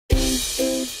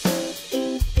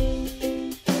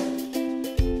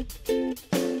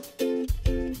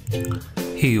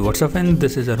Hey, what's up friends,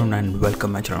 this is Arun and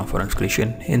welcome my channel for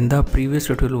inspiration. In the previous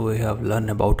tutorial we have learned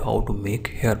about how to make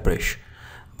hairbrush,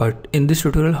 but in this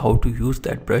tutorial how to use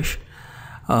that brush.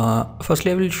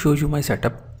 Firstly I will show you my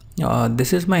setup.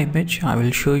 This is my image. I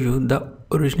will show you the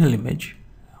original image.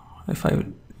 If I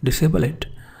disable it,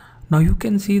 now you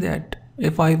can see that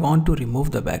if I want to remove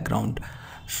the background,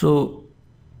 so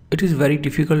it is very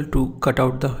difficult to cut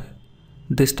out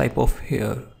this type of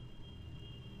hair.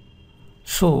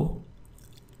 So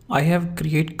I have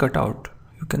create cutout.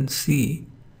 You can see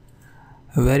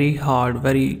very hard,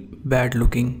 very bad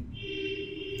looking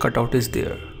cutout is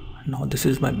there. Now this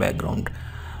is my background.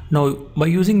 Now by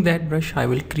using that brush I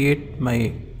will create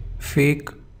my fake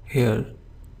hair.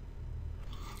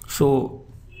 So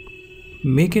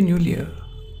make a new layer.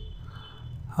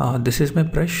 This is my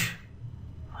brush.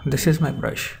 This is my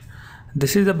brush.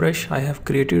 This is the brush I have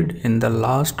created in the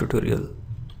last tutorial.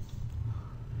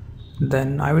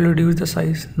 Then I will reduce the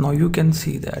size. Now you can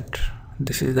see that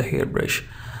this is the hairbrush.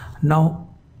 Now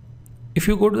if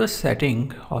you go to the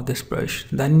setting of this brush,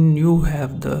 then you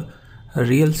have the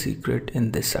real secret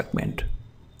in this segment.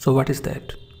 So what is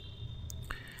that?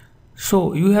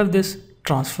 So you have this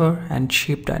transfer and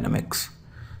shape dynamics.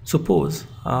 Suppose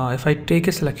if I take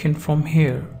a selection from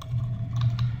here,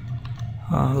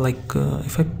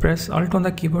 if I press Alt on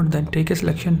the keyboard, then take a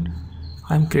selection,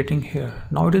 I'm creating here.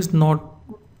 Now it is not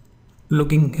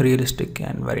looking realistic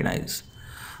and very nice.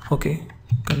 Okay,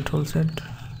 Control Z.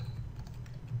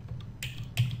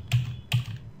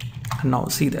 Now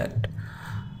see that.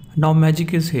 Now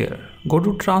magic is here. Go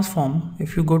to transform.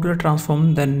 If you go to the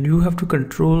transform, then you have to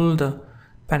control the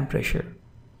pen pressure.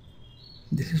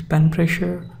 This is pen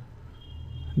pressure.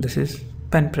 This is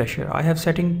pen pressure. I have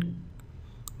setting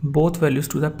both values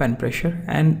to the pen pressure,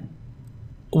 and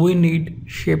we need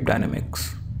shape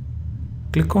dynamics.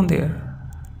 Click on there.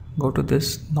 Go to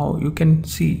this. Now you can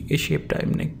see a shape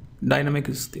dynamic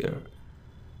is there.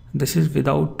 This is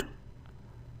without.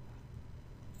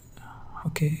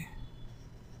 Okay,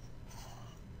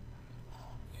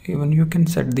 even you can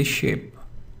set the shape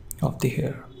of the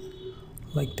hair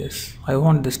like this. I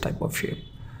want this type of shape,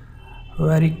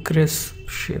 very crisp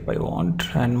shape I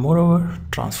want, and moreover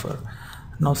transfer.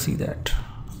 Now see that,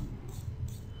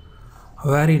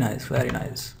 very nice, very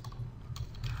nice.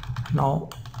 Now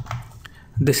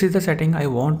this is the setting I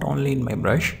want only in my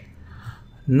brush.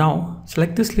 Now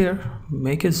select this layer,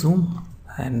 make a zoom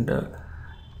and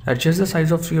adjust the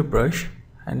size of your brush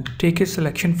and take a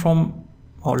selection from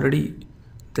already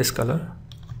this color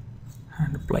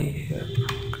and apply here.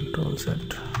 Control Z.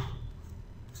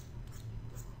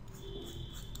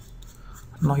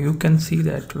 Now you can see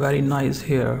that very nice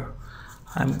hair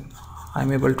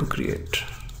I'm able to create.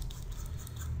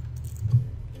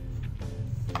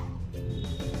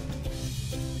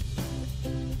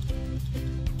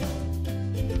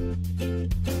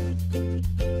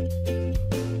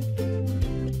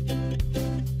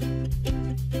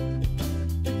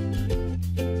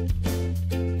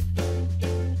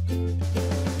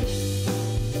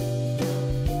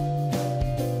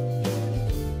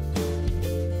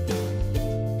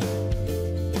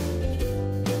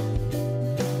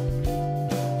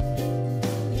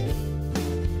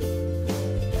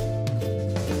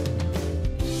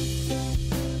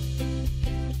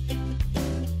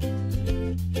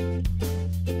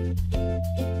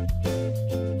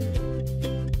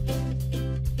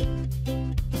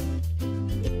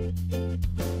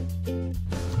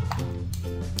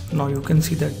 Now you can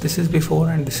see that this is before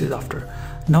and this is after.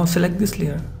 Now select this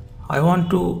layer. I want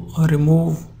to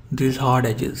remove these hard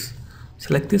edges.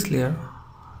 Select this layer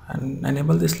and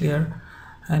enable this layer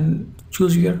and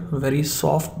choose your very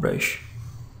soft brush.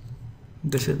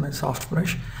 This is my soft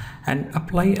brush, and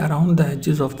apply around the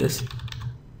edges of this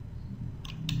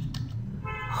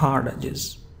hard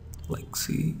edges, like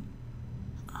see.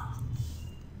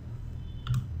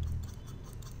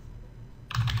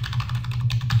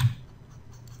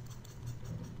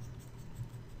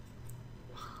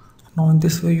 Now in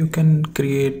this way you can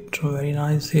create very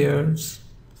nice hairs.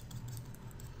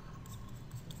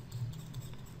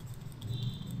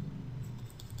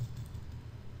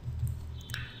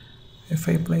 If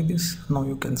I apply this, now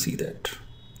you can see that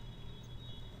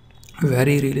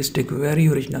very realistic, very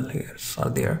original hairs are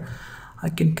there. I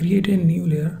can create a new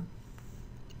layer.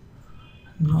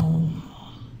 Now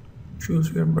choose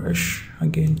your brush,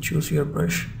 again choose your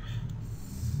brush,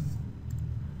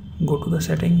 go to the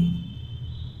setting,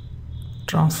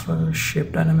 transfer,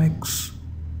 shape dynamics,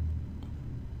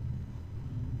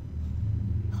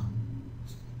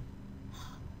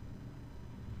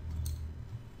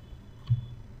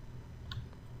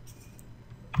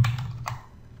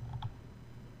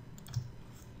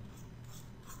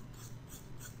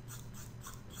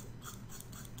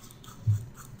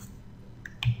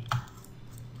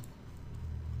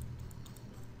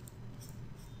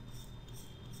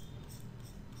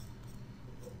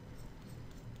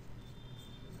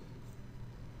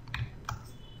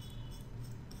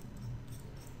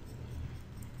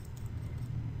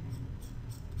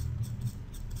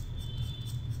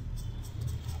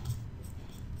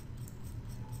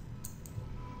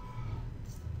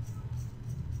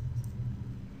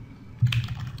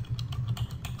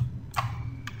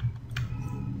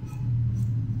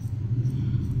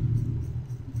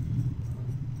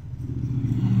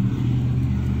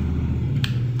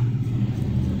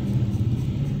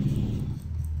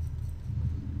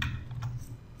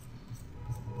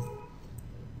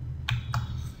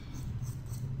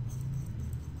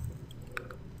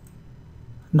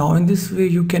 Now in this way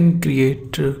you can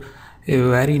create a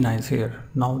very nice hair.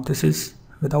 Now this is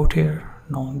without hair,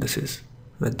 now this is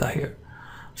with the hair.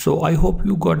 So I hope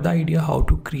you got the idea how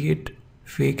to create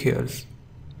fake hairs.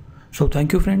 So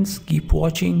thank you friends, keep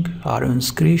watching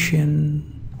Arun's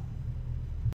creation.